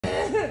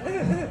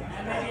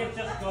it's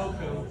just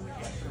Goku.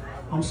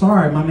 I'm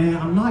sorry, my man.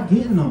 I'm not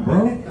getting them,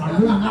 bro.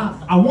 I'm really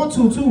not. I want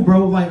to too,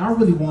 bro. Like I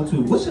really want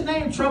to. What's your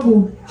name?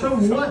 Trouble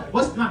what?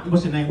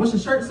 What's your name? What's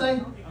your shirt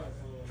say?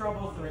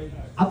 Trouble 3.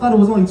 I thought it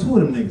was only 2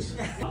 of them niggas.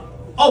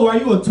 Oh, are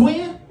you a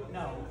twin?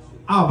 No.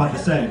 I was about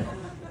to say.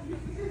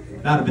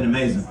 That'd have been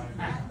amazing.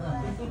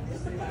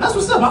 That's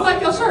what's up. I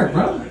like your shirt,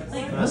 bro.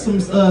 That's some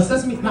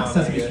not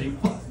Sesame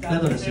Street.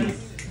 That other shit.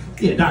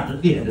 Yeah,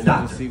 the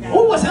doctor.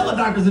 Oh, what's hella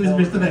doctors in this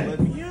bitch today?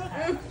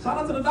 Shout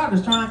out to the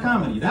doctors trying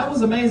comedy. That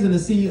was amazing to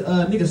see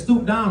niggas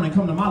stoop down and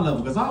come to my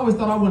level, because I always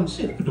thought I wasn't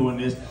shit for doing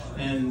this.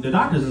 And the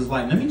doctors is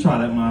like, let me try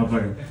that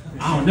motherfucker.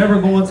 I don't never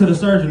go into the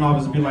surgeon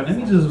office and be like, let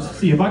me just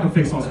see if I can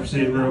fix on some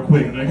shit real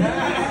quick, nigga.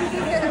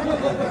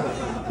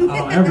 I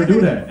don't ever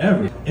do that,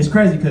 ever. It's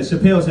crazy because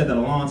Chappelle said that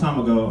a long time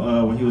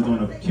ago when he was doing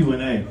a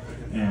Q&A,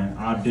 and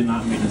I did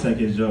not mean to take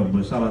his joke,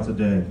 but shout out to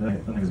Dave.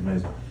 That nigga's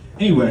amazing.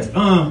 Anyways,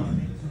 I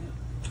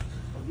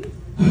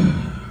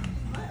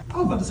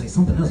was about to say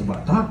something else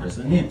about doctors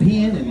and then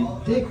peeing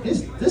and dick.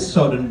 This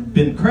show done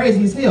been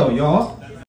crazy as hell, y'all.